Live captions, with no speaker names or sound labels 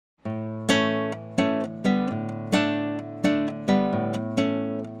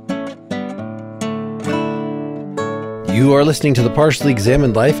You are listening to The Partially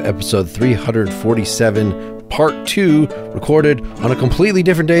Examined Life, episode 347, part 2, recorded on a completely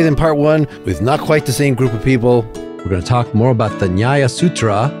different day than part 1, with not quite the same group of people. We're going to talk more about the Nyaya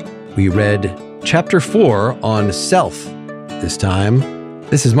Sutra. We read chapter 4 on self this time.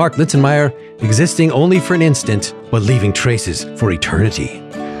 This is Mark Litzenmeyer, existing only for an instant, but leaving traces for eternity.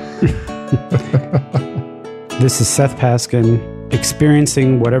 This is Seth Paskin,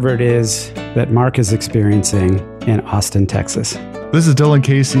 experiencing whatever it is that Mark is experiencing in Austin, Texas. This is Dylan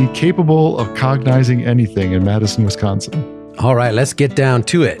Casey, capable of cognizing anything in Madison, Wisconsin. All right, let's get down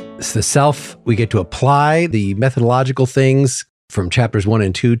to it. It's the self. We get to apply the methodological things from chapters 1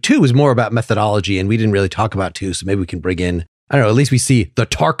 and 2. 2 is more about methodology, and we didn't really talk about 2, so maybe we can bring in, I don't know, at least we see the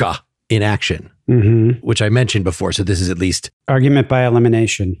Tarka in action, which I mentioned before, so this is at least... Argument by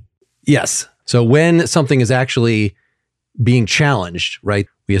elimination. Yes. So when something is actually being challenged, right,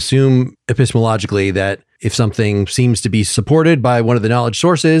 we assume epistemologically that if something seems to be supported by one of the knowledge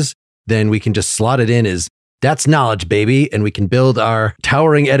sources, then we can just slot it in as, that's knowledge, baby, and we can build our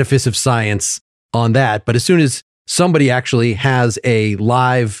towering edifice of science on that. But as soon as somebody actually has a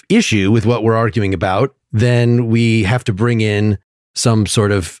live issue with what we're arguing about, then we have to bring in some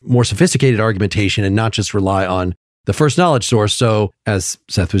sort of more sophisticated argumentation and not just rely on the first knowledge source. So as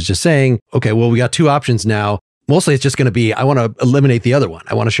Seth was just saying, okay, well, we got 2 options now. Mostly it's just going to be, I want to eliminate the other one.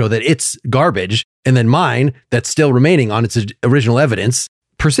 I want to show that it's garbage. And then mine, that's still remaining on its original evidence,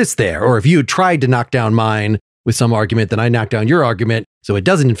 persists there. Or if you tried to knock down mine with some argument, then I knock down your argument. So it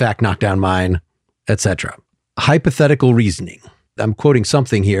doesn't, in fact, knock down mine, etc. Hypothetical reasoning. I'm quoting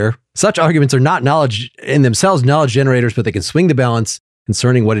something here. Such arguments are not knowledge in themselves, knowledge generators, but they can swing the balance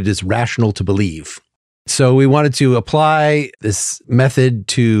concerning what it is rational to believe. So we wanted to apply this method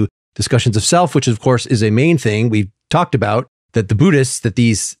to discussions of self, which of course is a main thing. We've talked about that the Buddhists, that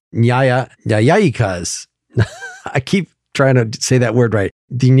these Nyayikas, I keep trying to say that word right.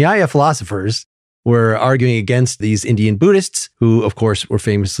 The Nyaya philosophers were arguing against these Indian Buddhists, who of course were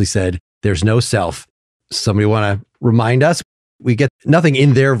famously said, there's no self. Somebody want to remind us? We get nothing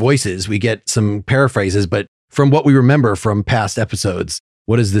in their voices. We get some paraphrases, but from what we remember from past episodes,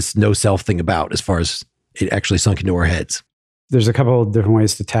 what is this no self thing about as far as it actually sunk into our heads? There's a couple of different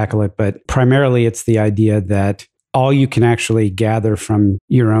ways to tackle it, but primarily it's the idea that all you can actually gather from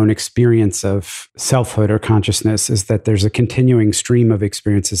your own experience of selfhood or consciousness is that there's a continuing stream of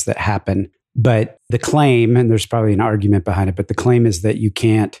experiences that happen. But the claim, and there's probably an argument behind it, but the claim is that you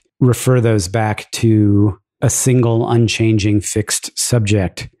can't refer those back to a single, unchanging, fixed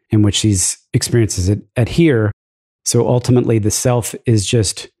subject in which these experiences adhere. So ultimately, the self is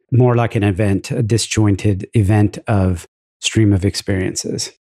just more like an event, a disjointed event of stream of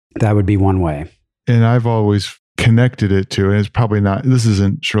experiences. That would be one way. And I've always connected it to, and it's probably not, this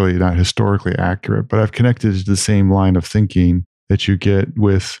isn't surely not historically accurate, but I've connected it to the same line of thinking that you get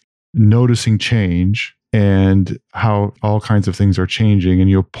with noticing change and how all kinds of things are changing,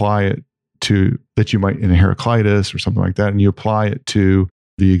 and you apply it to that you might in a Heraclitus or something like that, and you apply it to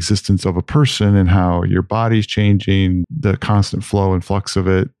the existence of a person and how your body's changing, the constant flow and flux of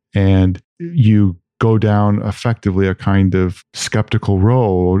it, and you go down effectively a kind of skeptical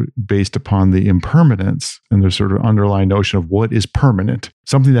road based upon the impermanence and the sort of underlying notion of what is permanent.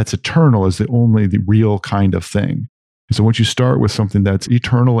 Something that's eternal is the real kind of thing. And so once you start with something that's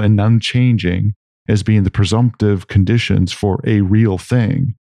eternal and unchanging as being the presumptive conditions for a real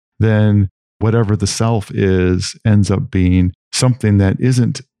thing, then whatever the self is ends up being something that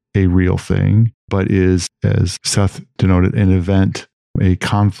isn't a real thing, but is, as Seth denoted, an event, a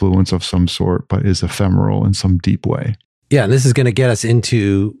confluence of some sort, but is ephemeral in some deep way. Yeah, and this is going to get us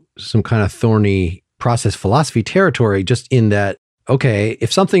into some kind of thorny process philosophy territory, just in that, okay,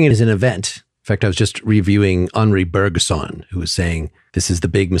 if something is an event, in fact, I was just reviewing Henri Bergson, who was saying this is the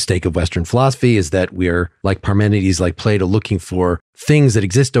big mistake of Western philosophy, is that we're like Parmenides, like Plato, looking for things that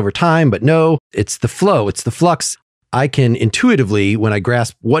exist over time, but no, it's the flow, it's the flux. I can intuitively, when I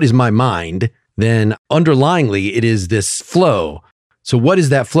grasp what is my mind, then underlyingly it is this flow. So what is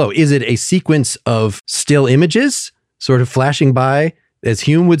that flow? Is it a sequence of still images sort of flashing by? As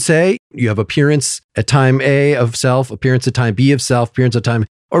Hume would say, you have appearance at time A of self, appearance at time B of self, appearance at time,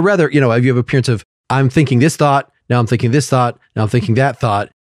 or rather, you have appearance of, I'm thinking this thought, now I'm thinking this thought, now I'm thinking that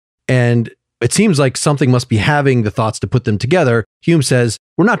thought. And it seems like something must be having the thoughts to put them together. Hume says,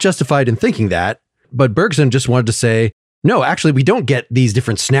 we're not justified in thinking that. But Bergson just wanted to say, no, actually, we don't get these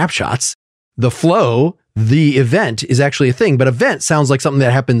different snapshots. The flow, the event is actually a thing, but event sounds like something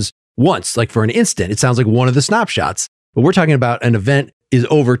that happens once, like for an instant. It sounds like one of the snapshots, but we're talking about an event is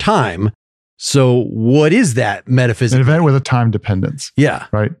over time. So what is that metaphysical? An event with a time dependence. Yeah.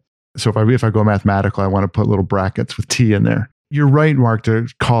 Right. So if I go mathematical, I want to put little brackets with t in there. You're right, Mark, to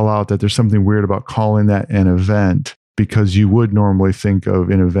call out that there's something weird about calling that an event, because you would normally think of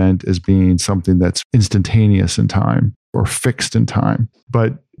an event as being something that's instantaneous in time or fixed in time.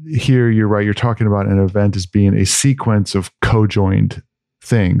 But here you're right, you're talking about an event as being a sequence of co-joined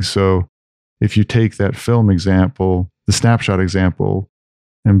things. So if you take that film example, the snapshot example,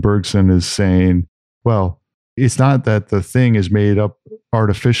 and Bergson is saying, well, it's not that the thing is made up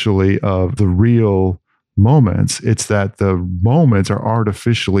artificially of the real moments. It's that the moments are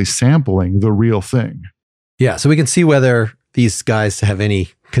artificially sampling the real thing. Yeah, so we can see whether these guys have any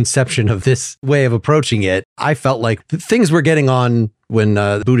conception of this way of approaching it. I felt like the things we're getting on when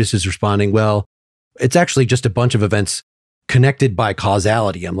the Buddhist is responding, well, it's actually just a bunch of events connected by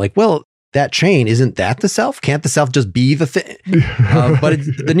causality. I'm like, well, that chain, isn't that the self? Can't the self just be the thing? But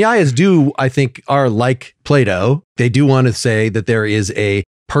the Nyayas do, I think, are like Plato. They do want to say that there is a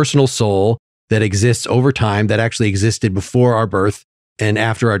personal soul that exists over time, that actually existed before our birth and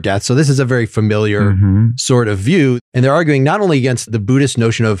after our death. So this is a very familiar sort of view. And they're arguing not only against the Buddhist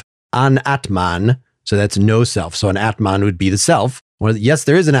notion of an-atman, so that's no self. So an atman would be the self. Or yes,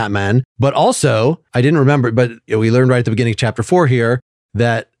 there is an atman, but also, I didn't remember, but we learned right at the beginning of chapter 4 here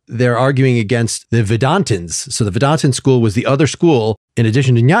that they're arguing against the Vedantins. So the Vedantin school was the other school, in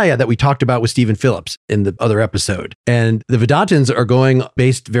addition to Nyaya, that we talked about with Stephen Phillips in the other episode. And the Vedantins are going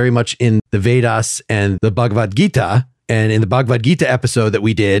based very much in the Vedas and the Bhagavad Gita. And in the Bhagavad Gita episode that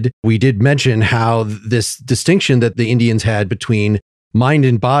we did mention how this distinction that the Indians had between mind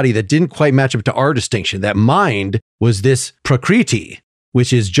and body that didn't quite match up to our distinction. That mind was this prakriti,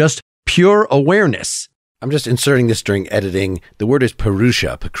 which is just pure awareness. I'm just inserting this during editing. The word is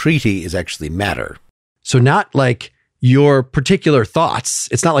Purusha. Prakriti is actually matter. So not like your particular thoughts.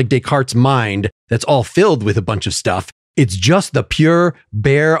 It's not like Descartes' mind that's all filled with a bunch of stuff. It's just the pure,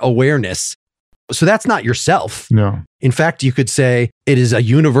 bare awareness. So that's not yourself. No. In fact, you could say it is a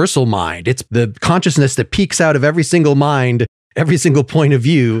universal mind. It's the consciousness that peeks out of every single mind, every single point of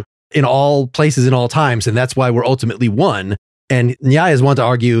view in all places in all times. And that's why we're ultimately one. And Nyayas want to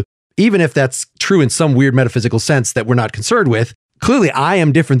argue, even if that's true in some weird metaphysical sense that we're not concerned with, clearly I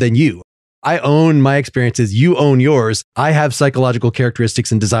am different than you. I own my experiences. You own yours. I have psychological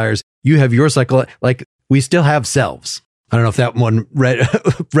characteristics and desires. You have your like we still have selves. I don't know if that one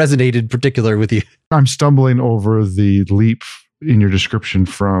resonated particular with you. I'm stumbling over the leap in your description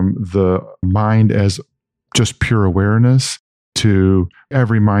from the mind as just pure awareness to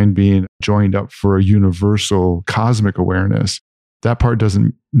every mind being joined up for a universal cosmic awareness. That part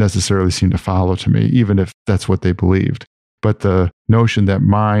doesn't necessarily seem to follow to me, even if that's what they believed. But the notion that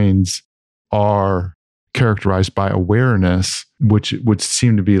minds are characterized by awareness, which would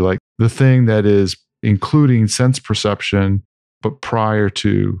seem to be like the thing that is including sense perception, but prior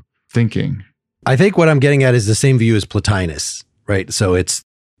to thinking. I think what I'm getting at is the same view as Plotinus, right? So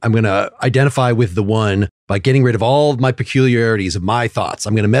I'm going to identify with the one by getting rid of all of my peculiarities of my thoughts.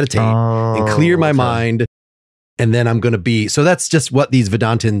 I'm going to meditate and clear my mind. And then I'm going to be, so that's just what these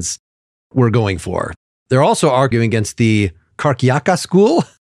Vedantins were going for. They're also arguing against the Karkyaka school,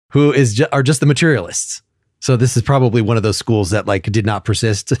 who are just the materialists. So this is probably one of those schools that like did not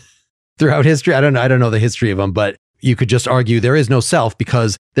persist throughout history. I don't know the history of them, but you could just argue there is no self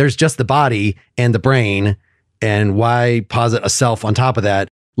because there's just the body and the brain. And why posit a self on top of that,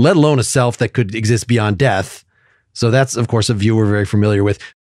 let alone a self that could exist beyond death? So that's, of course, a view we're very familiar with.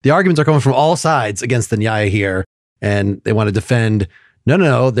 The arguments are coming from all sides against the Nyaya here, and they want to defend,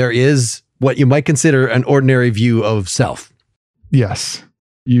 no, there is what you might consider an ordinary view of self. Yes.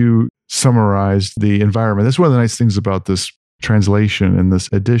 You summarized the environment. That's one of the nice things about this translation and this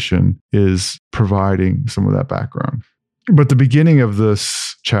edition is providing some of that background. But the beginning of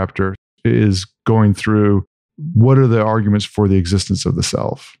this chapter is going through what are the arguments for the existence of the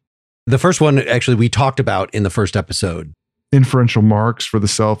self. The first one, actually, we talked about in the first episode. Inferential marks for the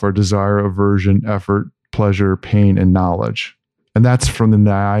self are desire, aversion, effort, pleasure, pain, and knowledge. And that's from the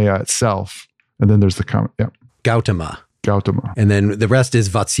Nyaya itself. And then there's the comment. Yeah. Gautama. And then the rest is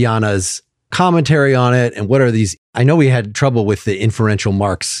Vatsyana's commentary on it. And what are these? I know we had trouble with the inferential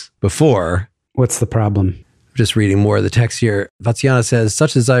marks before. What's the problem? Just reading more of the text here. Vatsyana says,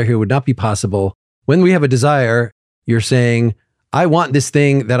 such desire here would not be possible. When we have a desire, you're saying, I want this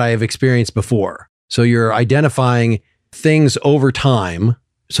thing that I have experienced before. So you're identifying things over time.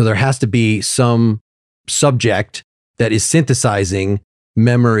 So there has to be some subject that is synthesizing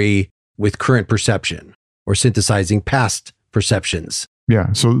memory with current perception or synthesizing past perceptions.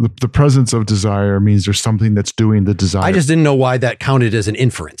 Yeah. So the presence of desire means there's something that's doing the desire. I just didn't know why that counted as an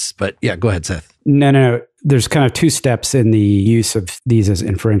inference, but yeah, go ahead, Seth. No. there's kind of two steps in the use of these as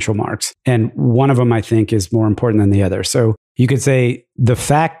inferential marks. And one of them, I think, is more important than the other. So you could say the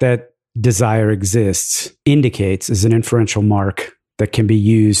fact that desire exists indicates is an inferential mark that can be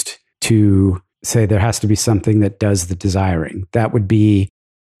used to say there has to be something that does the desiring. That would be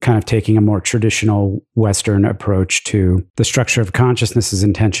kind of taking a more traditional Western approach to the structure of consciousness as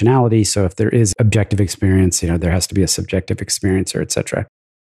intentionality. So if there is objective experience, there has to be a subjective experiencer, et cetera.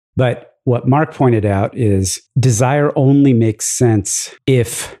 But what Mark pointed out is desire only makes sense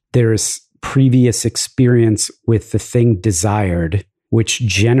if there's previous experience with the thing desired, which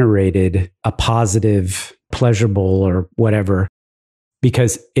generated a positive, pleasurable, or whatever.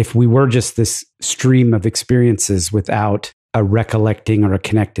 Because if we were just this stream of experiences without a recollecting or a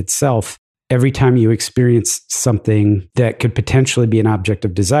connected self, every time you experience something that could potentially be an object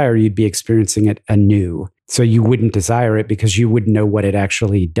of desire, you'd be experiencing it anew. So you wouldn't desire it because you wouldn't know what it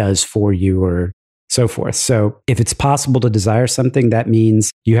actually does for you or so forth. So if it's possible to desire something, that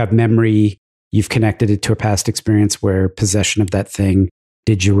means you have memory, you've connected it to a past experience where possession of that thing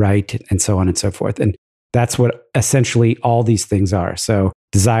did you right, and so on and so forth. And that's what essentially all these things are. So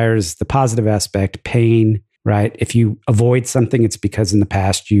desire is the positive aspect, pain, right? If you avoid something, it's because in the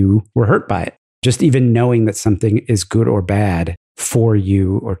past you were hurt by it. Just even knowing that something is good or bad for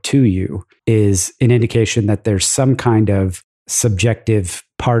you or to you is an indication that there's some kind of subjective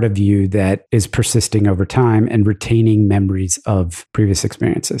part of you that is persisting over time and retaining memories of previous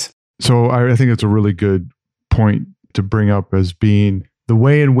experiences. So I think it's a really good point to bring up as being the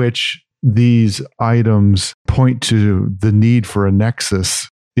way in which these items point to the need for a nexus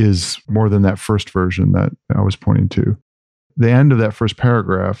is more than that first version that I was pointing to. The end of that first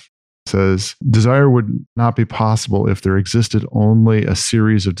paragraph says, desire would not be possible if there existed only a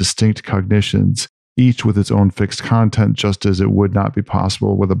series of distinct cognitions, each with its own fixed content, just as it would not be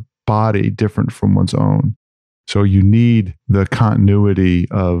possible with a body different from one's own. So you need the continuity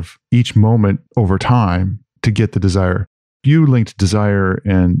of each moment over time to get the desire. You linked desire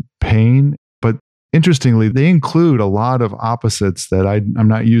and pain, but interestingly, they include a lot of opposites that I'm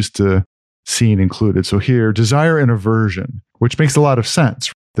not used to seeing included. So here, desire and aversion, which makes a lot of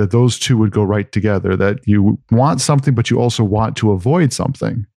sense, that those two would go right together, that you want something, but you also want to avoid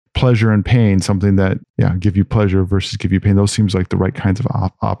something. Pleasure and pain, something that, give you pleasure versus give you pain. Those seems like the right kinds of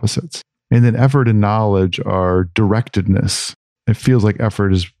opposites. And then effort and knowledge are directedness. It feels like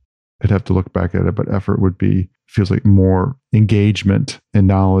effort is, I'd have to look back at it, but effort feels like more engagement, and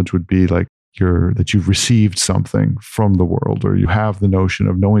knowledge would be like that you've received something from the world, or you have the notion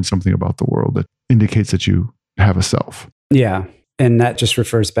of knowing something about the world that indicates that you have a self. Yeah. And that just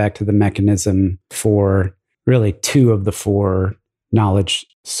refers back to the mechanism for really two of the four knowledge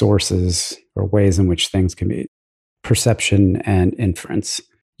sources or ways in which things can be: perception and inference.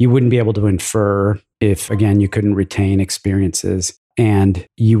 You wouldn't be able to infer if, again, you couldn't retain experiences, and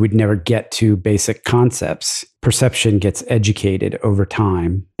you would never get to basic concepts. Perception gets educated over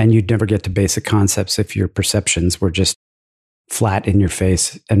time, and you'd never get to basic concepts if your perceptions were just flat in your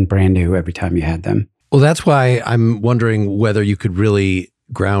face and brand new every time you had them. Well, that's why I'm wondering whether you could really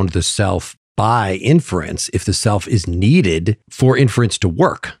ground the self by inference if the self is needed for inference to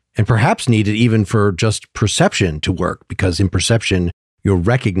work, and perhaps needed even for just perception to work, because in perception, you're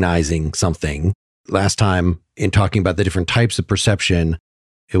recognizing something. Last time in talking about the different types of perception,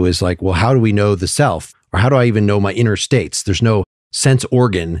 it was like, well, how do we know the self? Or how do I even know my inner states? There's no sense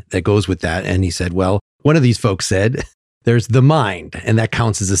organ that goes with that. And he said, well, one of these folks said, there's the mind, and that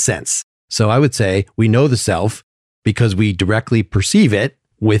counts as a sense. So I would say we know the self because we directly perceive it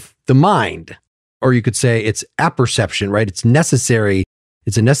with the mind. Or you could say it's apperception, right? It's necessary.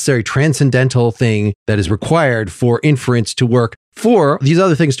 It's a necessary transcendental thing that is required for inference to work, for these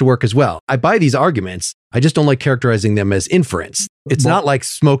other things to work as well. I buy these arguments. I just don't like characterizing them as inference. It's not like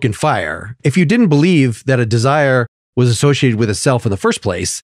smoke and fire. If you didn't believe that a desire was associated with a self in the first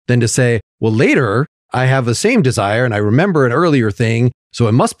place, then to say, well, later I have the same desire and I remember an earlier thing, so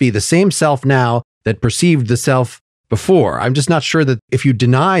it must be the same self now that perceived the self before. I'm just not sure that if you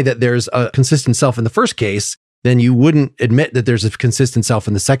deny that there's a consistent self in the first case, then you wouldn't admit that there's a consistent self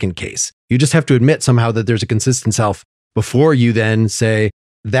in the second case. You just have to admit somehow that there's a consistent self before you then say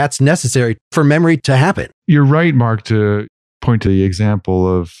that's necessary for memory to happen. You're right, Mark, to point to the example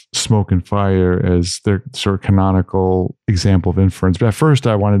of smoke and fire as their sort of canonical example of inference. But at first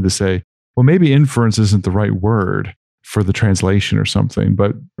I wanted to say, well, maybe inference isn't the right word for the translation or something.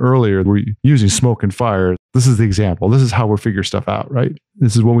 But earlier we're using smoke and fire. This is the example. This is how we figure stuff out, right?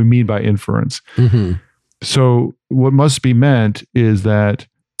 This is what we mean by inference. Mm-hmm. So what must be meant is that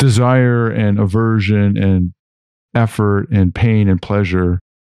desire and aversion and effort and pain and pleasure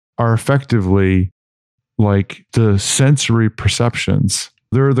are effectively like the sensory perceptions.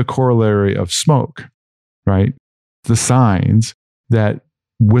 They're the corollary of smoke, right? The signs that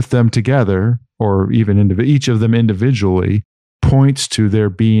with them together, or even each of them individually, points to there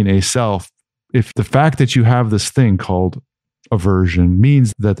being a self. If the fact that you have this thing called aversion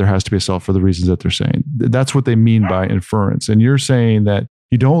means that there has to be a self for the reasons that they're saying. That's what they mean by inference. And you're saying that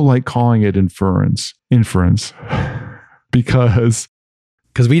you don't like calling it inference, because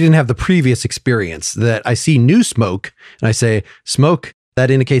we didn't have the previous experience that I see new smoke and I say, smoke,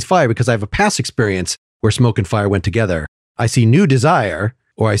 that indicates fire because I have a past experience where smoke and fire went together. I see new desire,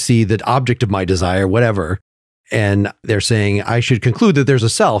 or I see the object of my desire, whatever. And they're saying I should conclude that there's a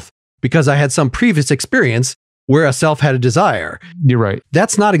self because I had some previous experience where a self had a desire. You're right.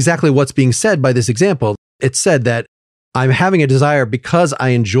 That's not exactly what's being said by this example. It's said that I'm having a desire because I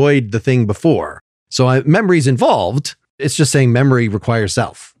enjoyed the thing before. So memory's involved. It's just saying memory requires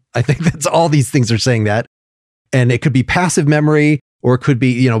self. I think that's all these things are saying that. And it could be passive memory, or it could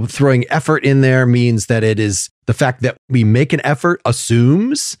be, throwing effort in there means that it is the fact that we make an effort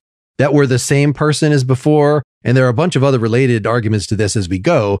assumes that we're the same person as before. And there are a bunch of other related arguments to this as we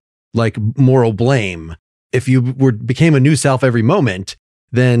go, like moral blame. If you became a new self every moment,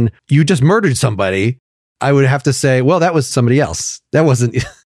 then you just murdered somebody. I would have to say, well, that was somebody else. That wasn't,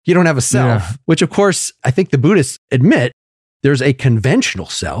 you don't have a self, which of course, I think the Buddhists admit there's a conventional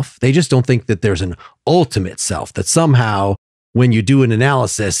self. They just don't think that there's an ultimate self, that somehow when you do an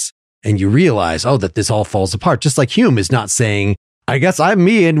analysis and you realize, that this all falls apart, just like Hume is not saying, I guess I'm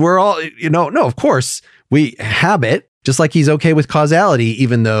me and we're all, no, of course we habit, just like he's okay with causality,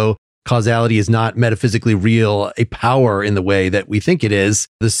 even though causality is not metaphysically real, a power in the way that we think it is.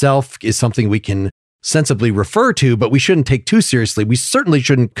 The self is something we can sensibly refer to, but we shouldn't take too seriously. We certainly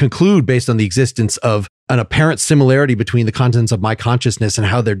shouldn't conclude based on the existence of an apparent similarity between the contents of my consciousness and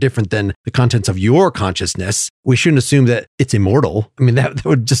how they're different than the contents of your consciousness. We shouldn't assume that it's immortal. I mean, that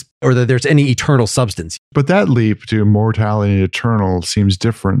would just, or that there's any eternal substance. But that leap to immortality and eternal seems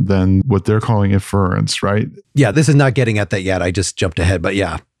different than what they're calling inference, right? Yeah, this is not getting at that yet. I just jumped ahead, but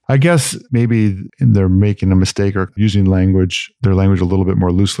yeah. I guess maybe they're making a mistake or using their language a little bit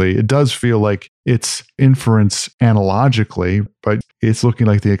more loosely. It does feel like it's inference analogically, but it's looking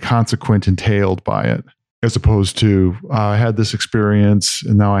like the consequent entailed by it, as opposed to I had this experience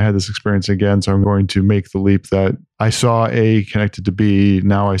and now I had this experience again. So I'm going to make the leap that I saw A connected to B.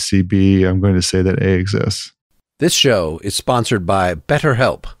 Now I see B. I'm going to say that A exists. This show is sponsored by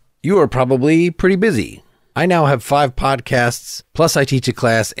BetterHelp. You are probably pretty busy. I now have 5 podcasts, plus I teach a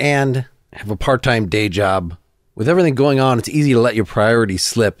class and have a part-time day job. With everything going on, it's easy to let your priorities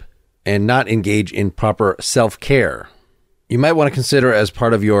slip and not engage in proper self-care. You might want to consider as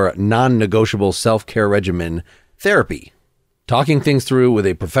part of your non-negotiable self-care regimen, therapy. Talking things through with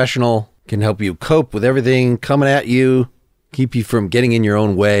a professional can help you cope with everything coming at you, keep you from getting in your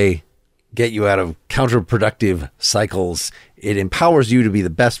own way, get you out of counterproductive cycles. It empowers you to be the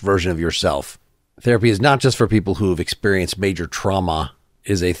best version of yourself. Therapy is not just for people who have experienced major trauma.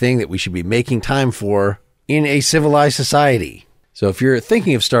 It is a thing that we should be making time for in a civilized society. So if you're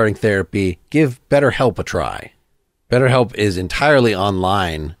thinking of starting therapy, give BetterHelp a try. BetterHelp is entirely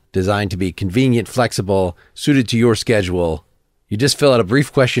online, designed to be convenient, flexible, suited to your schedule. You just fill out a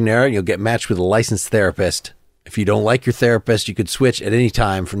brief questionnaire and you'll get matched with a licensed therapist. If you don't like your therapist, you could switch at any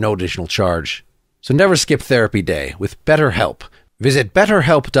time for no additional charge. So never skip therapy day with BetterHelp. Visit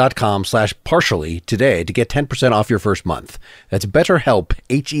betterhelp.com/partially today to get 10% off your first month. That's BetterHelp,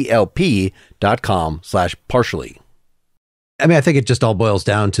 HELP.com/partially. I mean, I think it just all boils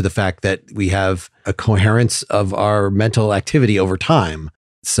down to the fact that we have a coherence of our mental activity over time.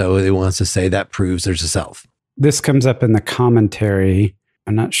 So it wants to say that proves there's a self. This comes up in the commentary.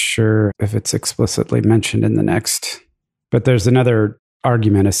 I'm not sure if it's explicitly mentioned in the next, but there's another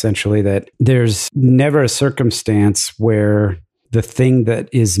argument essentially that there's never a circumstance where the thing that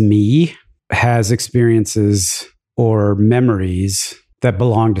is me has experiences or memories that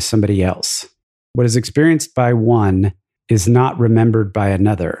belong to somebody else. What is experienced by one is not remembered by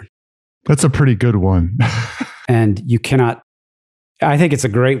another. That's a pretty good one. And you cannot, I think it's a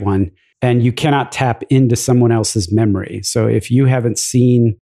great one, and you cannot tap into someone else's memory. So if you haven't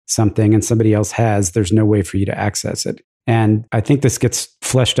seen something and somebody else has, there's no way for you to access it. And I think this gets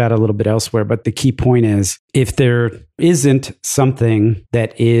fleshed out a little bit elsewhere, but the key point is if there isn't something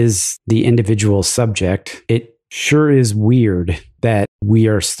that is the individual subject, it sure is weird that we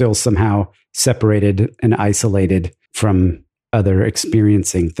are still somehow separated and isolated from other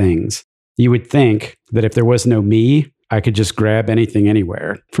experiencing things. You would think that if there was no me, I could just grab anything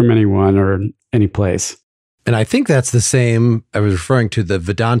anywhere from anyone or any place. And I think that's the same. I was referring to the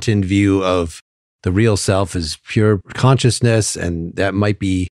Vedantin view of the real self is pure consciousness, and that might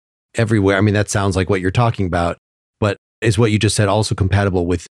be everywhere. I mean, that sounds like what you're talking about, but is what you just said also compatible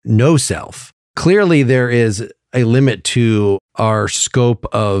with no self? Clearly, there is a limit to our scope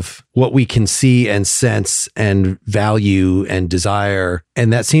of what we can see and sense and value and desire.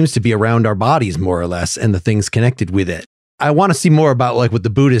 And that seems to be around our bodies, more or less, and the things connected with it. I want to see more about like what the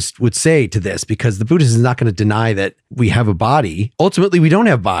Buddhist would say to this, because the Buddhist is not going to deny that we have a body. Ultimately, we don't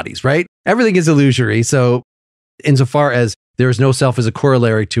have bodies, right? Everything is illusory. So insofar as there is no self as a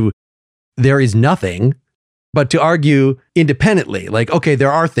corollary to there is nothing, but to argue independently, like, okay,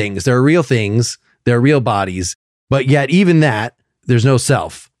 there are things, there are real things, there are real bodies, but yet even that, there's no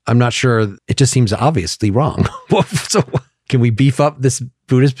self. I'm not sure. It just seems obviously wrong. So can we beef up this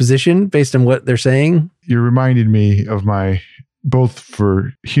Buddhist position based on what they're saying? You're reminding me of my, both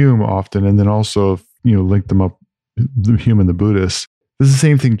for Hume often, and then also, link them up, the Hume and the Buddhists. This is the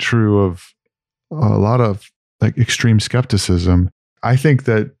same thing true of a lot of like extreme skepticism. I think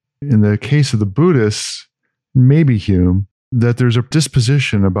that in the case of the Buddhists, maybe Hume, that there's a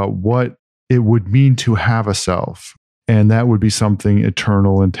disposition about what it would mean to have a self. And that would be something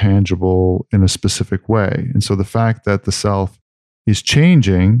eternal and tangible in a specific way. And so the fact that the self is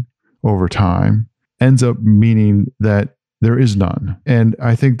changing over time ends up meaning that there is none. And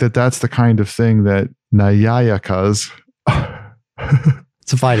I think that that's the kind of thing that Nyayakas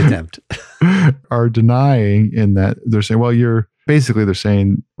it's a fine attempt. are denying, in that they're saying, well, they're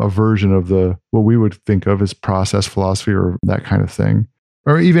saying a version of what we would think of as process philosophy or that kind of thing.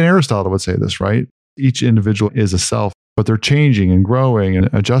 Or even Aristotle would say this, right? Each individual is a self, but they're changing and growing and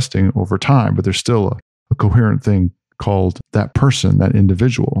adjusting over time, but there's still a coherent thing called that person, that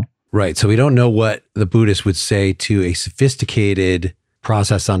individual. Right. So we don't know what the Buddhists would say to a sophisticated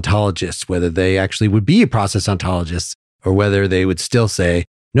process ontologist, whether they actually would be a process ontologist, or whether they would still say,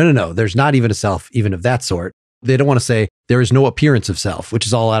 no, there's not even a self, even of that sort. They don't want to say there is no appearance of self, which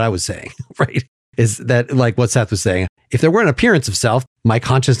is all that I was saying, right? Is that like what Seth was saying? If there were an appearance of self, my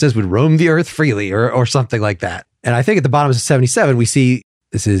consciousness would roam the earth freely, or something like that. And I think at the bottom of 77, we see,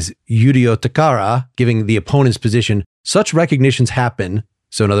 this is Yudhyotakara giving the opponent's position, such recognitions happen.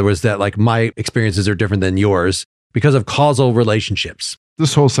 So in other words, that like my experiences are different than yours because of causal relationships.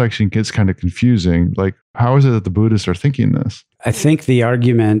 This whole section gets kind of confusing. Like, how is it that the Buddhists are thinking this? I think the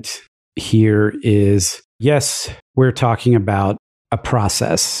argument here is, yes, we're talking about a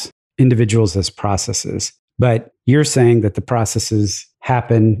process, individuals as processes, but you're saying that the processes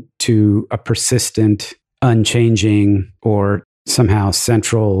happen to a persistent, unchanging, or somehow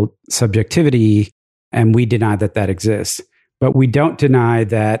central subjectivity, and we deny that that exists. But we don't deny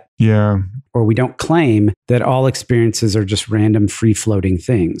that, or we don't claim that all experiences are just random, free-floating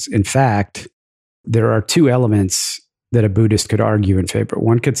things. In fact, there are two elements that a Buddhist could argue in favor.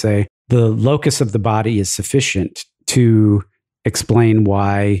 One could say the locus of the body is sufficient to explain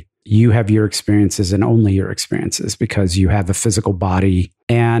why you have your experiences and only your experiences, because you have a physical body.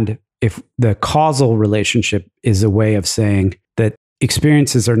 And if the causal relationship is a way of saying that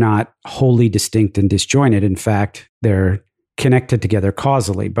experiences are not wholly distinct and disjointed, in fact, they're connected together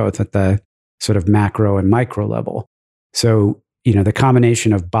causally, both at the sort of macro and micro level. So, the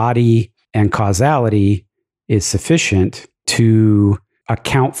combination of body and causality is sufficient to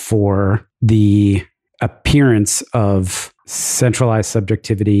account for the appearance of centralized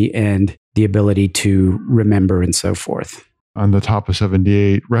subjectivity and the ability to remember and so forth. On the top of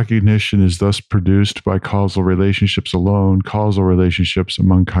 78, recognition is thus produced by causal relationships alone, causal relationships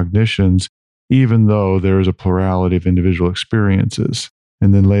among cognitions, even though there is a plurality of individual experiences.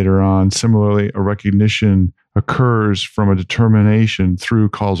 And then later on, similarly, a recognition occurs from a determination through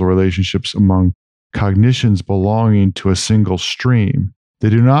causal relationships among cognitions belonging to a single stream. They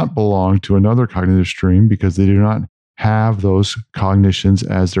do not belong to another cognitive stream because they do not have those cognitions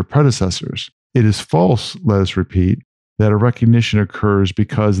as their predecessors. It is false, let us repeat, that a recognition occurs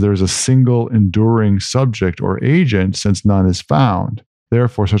because there is a single enduring subject or agent, since none is found.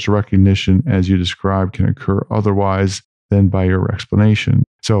 Therefore, such a recognition as you described can occur otherwise than by your explanation.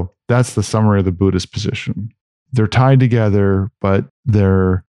 So that's the summary of the Buddhist position. They're tied together, but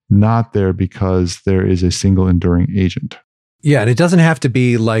they're not there because there is a single enduring agent. Yeah, and it doesn't have to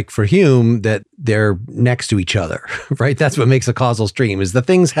be like for Hume that they're next to each other, right? That's what makes a causal stream, is the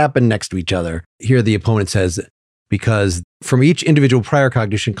things happen next to each other. Here the opponent says, because from each individual prior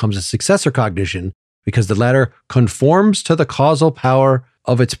cognition comes a successor cognition, because the latter conforms to the causal power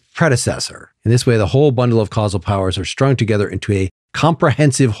of its predecessor. In this way, the whole bundle of causal powers are strung together into a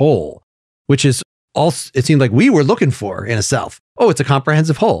comprehensive whole, which is all it seemed like we were looking for in a self. Oh, it's a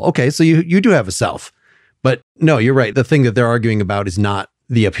comprehensive whole. Okay, so you do have a self. But no, you're right. The thing that they're arguing about is not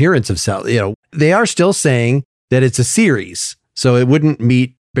the appearance of self. They are still saying that it's a series. So it wouldn't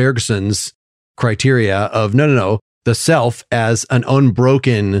meet Bergson's criteria of no. The self as an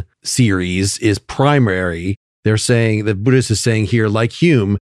unbroken series is primary. They're saying, the Buddhist is saying here, like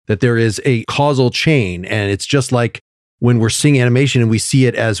Hume, that there is a causal chain. And it's just like when we're seeing animation and we see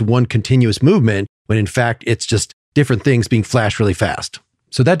it as one continuous movement, when in fact, it's just different things being flashed really fast.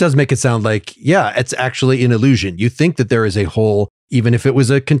 So that does make it sound like, yeah, it's actually an illusion. You think that there is a whole, even if it was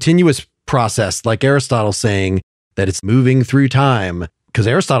a continuous process, like Aristotle saying that it's moving through time. Because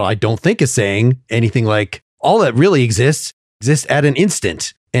Aristotle, I don't think, is saying anything like all that really exists at an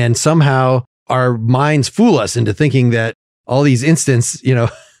instant. And somehow our minds fool us into thinking that all these instants,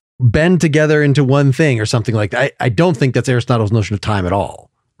 bend together into one thing or something like that. I don't think that's Aristotle's notion of time at all,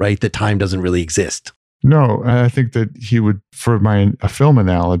 right? That time doesn't really exist. No, I think that he would, for a film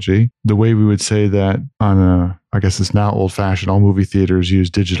analogy, the way we would say that on I guess it's now old fashioned, all movie theaters use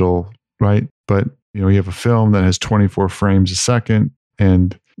digital, right? But, you have a film that has 24 frames a second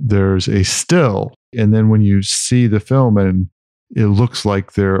and there's a still. And then when you see the film and it looks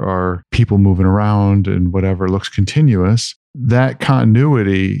like there are people moving around and whatever, looks continuous, that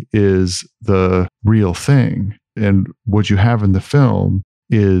continuity is the real thing. And what you have in the film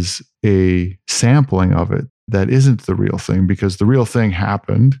is a sampling of it that isn't the real thing, because the real thing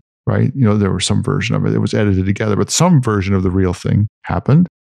happened, right? There was some version of it that was edited together, but some version of the real thing happened.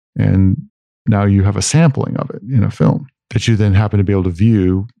 And now you have a sampling of it in a film that you then happen to be able to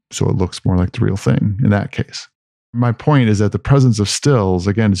view, so it looks more like the real thing in that case. My point is that the presence of stills,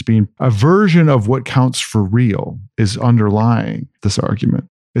 again, is being a version of what counts for real is underlying this argument.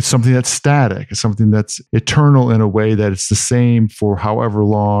 It's something that's static. It's something that's eternal in a way that it's the same for however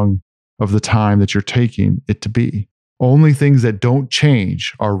long of the time that you're taking it to be. Only things that don't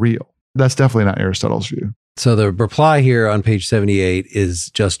change are real. That's definitely not Aristotle's view. So the reply here on page 78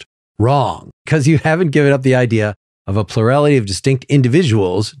 is just wrong, because you haven't given up the idea of a plurality of distinct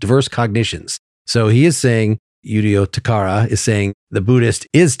individuals, diverse cognitions. So he is saying, Udio Takara is saying the Buddhist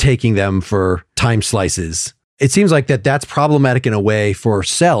is taking them for time slices. It seems like that's problematic in a way for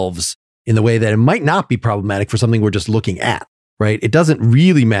selves, in the way that it might not be problematic for something we're just looking at, right? It doesn't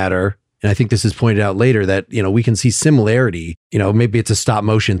really matter. And I think this is pointed out later that, we can see similarity, maybe it's a stop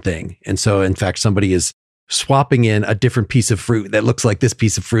motion thing. And so in fact, somebody is swapping in a different piece of fruit that looks like this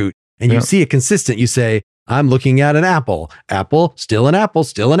piece of fruit. And you see it consistent. You say, I'm looking at an apple, still an apple,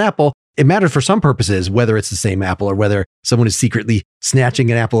 still an apple. It matters for some purposes, whether it's the same apple or whether someone is secretly snatching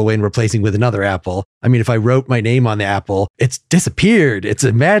an apple away and replacing with another apple. I mean, if I wrote my name on the apple, it's disappeared. It's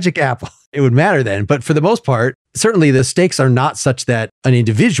a magic apple. It would matter then. But for the most part, certainly the stakes are not such that an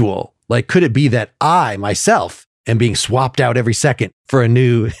individual, like, could it be that I myself am being swapped out every second for a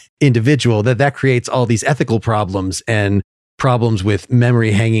new individual, that creates all these ethical problems and problems with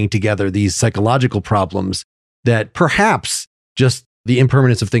memory hanging together, these psychological problems that perhaps just the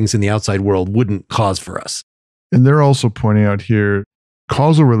impermanence of things in the outside world wouldn't cause for us. And they're also pointing out here,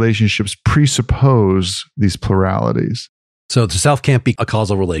 causal relationships presuppose these pluralities. So the self can't be a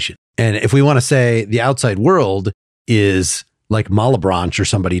causal relation. And if we want to say the outside world is like Malebranche or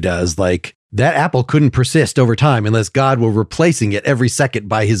somebody does, like that apple couldn't persist over time unless God were replacing it every second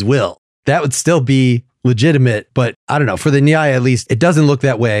by his will. That would still be legitimate, but I don't know, for the Nyaya at least, it doesn't look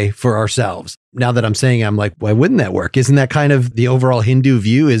that way for ourselves. Now that I'm saying, I'm like, why wouldn't that work? Isn't that kind of the overall Hindu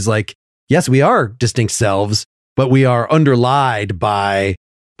view, is like, yes, we are distinct selves, but we are underlied by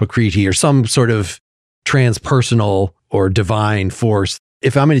Prakriti or some sort of transpersonal or divine force.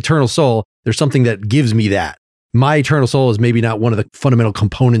 If I'm an eternal soul, there's something that gives me that. My eternal soul is maybe not one of the fundamental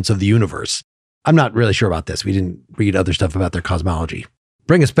components of the universe. I'm not really sure about this. We didn't read other stuff about their cosmology.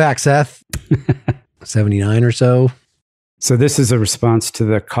 Bring us back, Seth. 79 or so. So this is a response to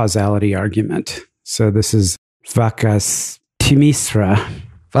the causality argument. So this is Vakastimisra.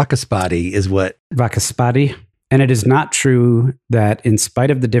 Vakaspati is what? Vakaspati. And it is not true that in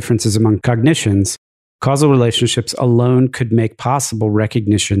spite of the differences among cognitions, causal relationships alone could make possible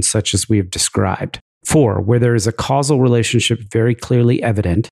recognition such as we have described. 4, where there is a causal relationship very clearly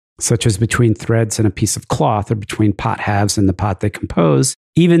evident, such as between threads and a piece of cloth or between pot halves and the pot they compose,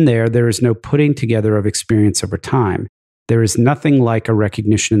 even there is no putting together of experience over time. There is nothing like a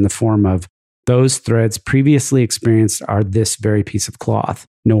recognition in the form of those threads previously experienced are this very piece of cloth,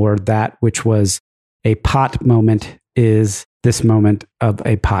 nor that which was a pot moment is this moment of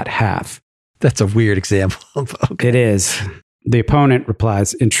a pot half. That's a weird example. Okay. It is. The opponent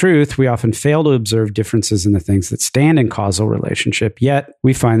replies, in truth, we often fail to observe differences in the things that stand in causal relationship, yet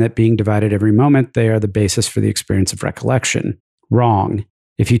we find that being divided every moment, they are the basis for the experience of recollection. Wrong.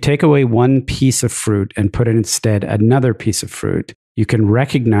 If you take away one piece of fruit and put it instead another piece of fruit, You can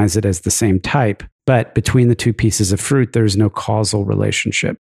recognize it as the same type, but between the two pieces of fruit, there's no causal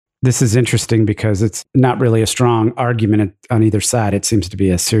relationship. This is interesting because it's not really a strong argument on either side. It seems to be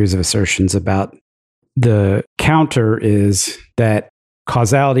a series of assertions about the counter is that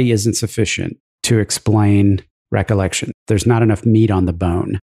causality isn't sufficient to explain recollection. There's not enough meat on the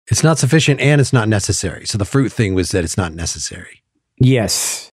bone. It's not sufficient and it's not necessary. So the fruit thing was that it's not necessary.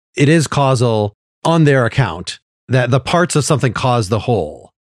 Yes. It is causal on their account that the parts of something cause the whole.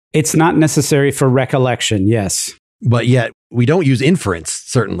 It's not necessary for recollection, yes. But yet we don't use inference,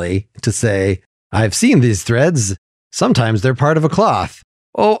 certainly, to say, I've seen these threads. Sometimes they're part of a cloth.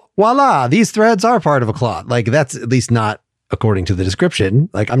 Oh, voila, these threads are part of a cloth. Like, that's at least not according to the description.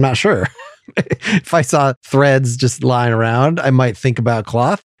 Like, I'm not sure. If I saw threads just lying around, I might think about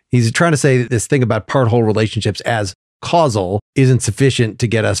cloth. He's trying to say this thing about part-whole relationships as causal isn't sufficient to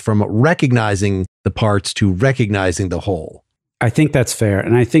get us from recognizing the parts to recognizing the whole. I think that's fair.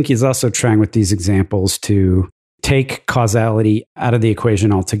 And I think he's also trying with these examples to take causality out of the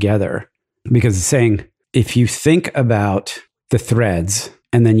equation altogether. Because it's saying, if you think about the threads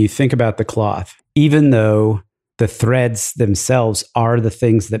and then you think about the cloth, even though the threads themselves are the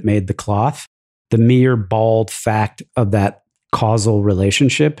things that made the cloth, the mere bald fact of that causal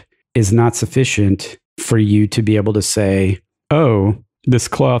relationship is not sufficient for you to be able to say, oh, this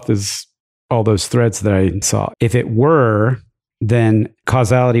cloth is all those threads that I saw. If it were, then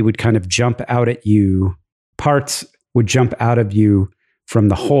causality would kind of jump out at you. Parts would jump out of you from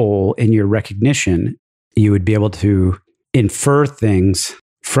the whole in your recognition. You would be able to infer things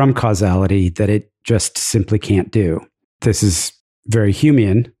from causality that it just simply can't do. This is very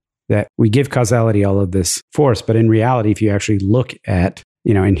Humean, that we give causality all of this force, but in reality, if you actually look at,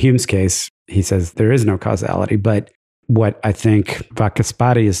 in Hume's case, he says there is no causality. But what I think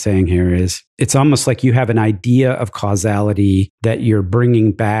Vakaspati is saying here is it's almost like you have an idea of causality that you're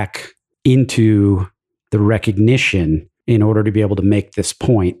bringing back into the recognition in order to be able to make this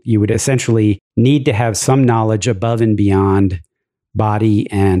point. You would essentially need to have some knowledge above and beyond body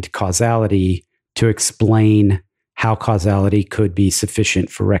and causality to explain how causality could be sufficient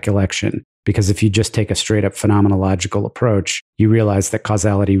for recollection. Because if you just take a straight up phenomenological approach, you realize that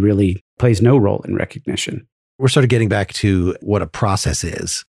causality really plays no role in recognition. We're sort of getting back to what a process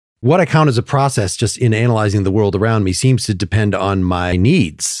is. What I count as a process just in analyzing the world around me seems to depend on my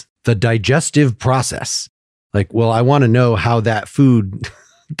needs. The digestive process. Like, well, I want to know how that food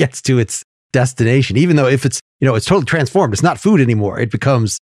gets to its destination, even though if it's, it's totally transformed, it's not food anymore. It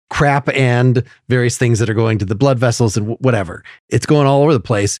becomes crap and various things that are going to the blood vessels and whatever. It's going all over the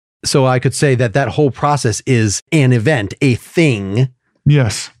place. So I could say that whole process is an event, a thing.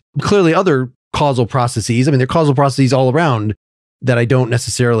 Yes. Clearly other causal processes, there are causal processes all around that I don't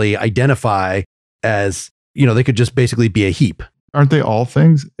necessarily identify as, they could just basically be a heap. Aren't they all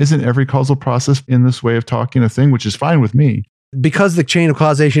things? Isn't every causal process in this way of talking a thing, which is fine with me? Because the chain of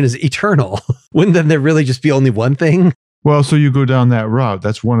causation is eternal, wouldn't then there really just be only one thing? Well, so you go down that route.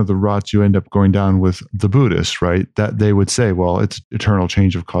 That's one of the routes you end up going down with the Buddhists, right? That they would say, well, it's eternal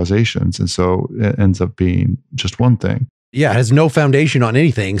change of causations. And so it ends up being just one thing. Yeah, it has no foundation on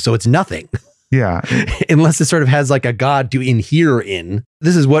anything, so it's nothing. Yeah. Unless it sort of has like a God to inhere in.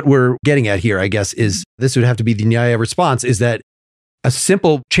 This is what we're getting at here, I guess, is this would have to be the Nyaya response, is that a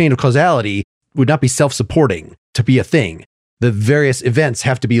simple chain of causality would not be self-supporting to be a thing. The various events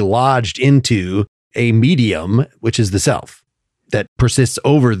have to be lodged into a medium, which is the self, that persists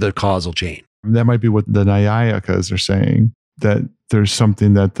over the causal chain. That might be what the Nyayikas are saying, that there's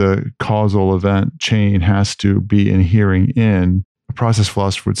something that the causal event chain has to be inhering in. A process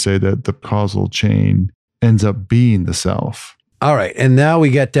philosopher would say that the causal chain ends up being the self. All right. And now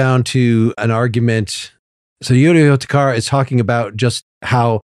we get down to an argument. So Yoda is talking about just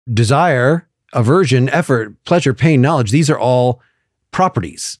how desire, aversion, effort, pleasure, pain, knowledge, these are all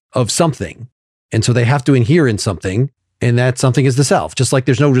properties of something. And so they have to inhere in something, and that something is the self. Just like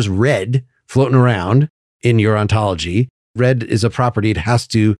there's no just red floating around in your ontology. Red is a property. It has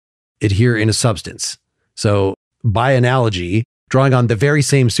to adhere in a substance. So by analogy, drawing on the very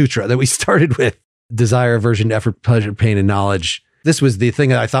same sutra that we started with, desire, aversion, effort, pleasure, pain, and knowledge. This was the thing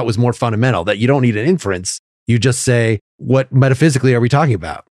that I thought was more fundamental, that you don't need an inference. You just say, what metaphysically are we talking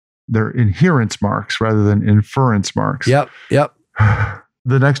about? They're inherence marks rather than inference marks. Yep.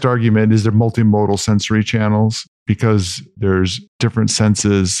 The next argument is they're multimodal sensory channels because there's different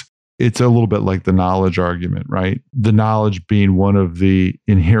senses. It's a little bit like the knowledge argument, right? The knowledge being one of the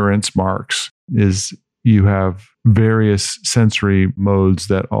inherence marks is you have various sensory modes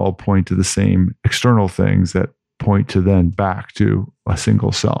that all point to the same external things that point to then back to a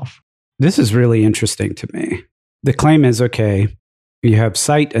single self. This is really interesting to me. The claim is, okay, You have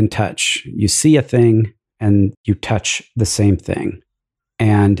sight and touch. You see a thing and you touch the same thing.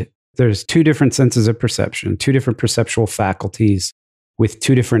 And there's two different senses of perception, two different perceptual faculties with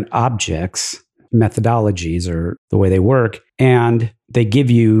two different objects, methodologies, or the way they work, and they give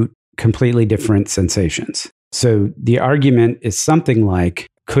you completely different sensations. So the argument is something like,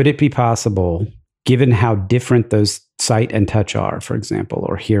 could it be possible, given how different those sight and touch are, for example,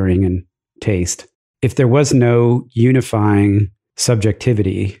 or hearing and taste, if there was no unifying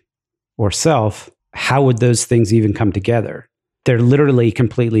subjectivity or self, how would those things even come together? They're literally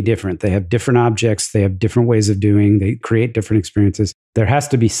completely different. They have different objects. They have different ways of doing. They create different experiences. There has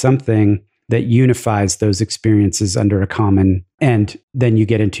to be something that unifies those experiences under a common. And then you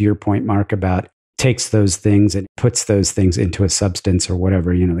get into your point, Mark, about takes those things and puts those things into a substance or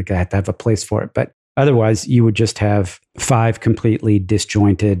whatever, like I have to have a place for it. But otherwise, you would just have 5 completely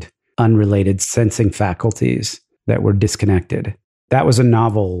disjointed, unrelated sensing faculties that were disconnected. That was a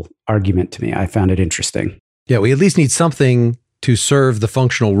novel argument to me. I found it interesting. Yeah, we at least need something to serve the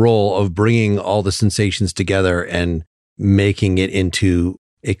functional role of bringing all the sensations together and making it into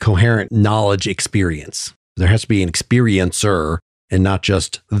a coherent knowledge experience. There has to be an experiencer and not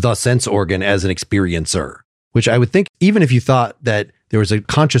just the sense organ as an experiencer, which I would think even if you thought that there was a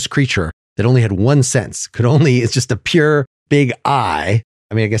conscious creature that only had one sense, it's just a pure big eye.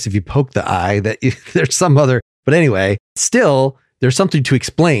 I mean, I guess if you poke the eye, there's some other, but anyway, still there's something to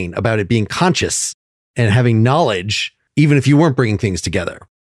explain about it being conscious and having knowledge, even if you weren't bringing things together.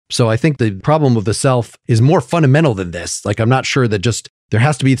 So I think the problem of the self is more fundamental than this. Like, I'm not sure that just there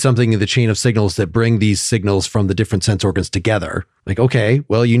has to be something in the chain of signals that bring these signals from the different sense organs together. Like, okay,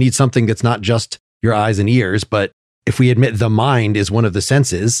 well, you need something that's not just your eyes and ears, but if we admit the mind is one of the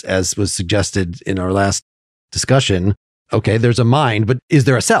senses, as was suggested in our last discussion, okay, there's a mind, but is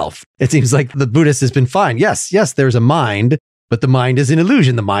there a self? It seems like the Buddhist has been fine. Yes, there's a mind, but the mind is an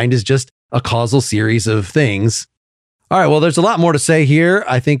illusion. The mind is just a causal series of things. All right, well, there's a lot more to say here.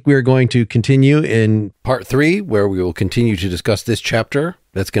 I think we're going to continue in part 3, where we will continue to discuss this chapter.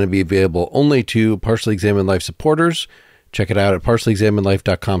 That's going to be available only to Partially Examined Life supporters. Check it out at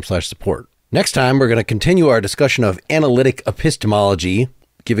partiallyexaminedlife.com/support. Next time, we're going to continue our discussion of analytic epistemology,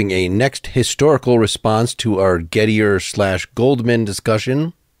 giving a next historical response to our Gettier/Goldman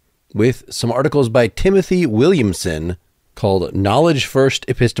discussion with some articles by Timothy Williamson called Knowledge First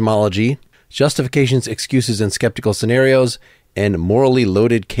Epistemology, Justifications, Excuses, and Skeptical Scenarios, and Morally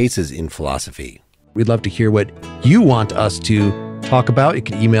Loaded Cases in Philosophy. We'd love to hear what you want us to talk about. You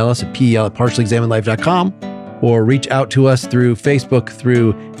can email us at pel@partiallyexaminedlife.com or reach out to us through Facebook,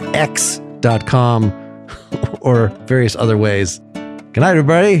 through x.com, or various other ways. Good night,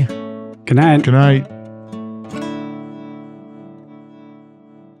 everybody. Good night. Good night.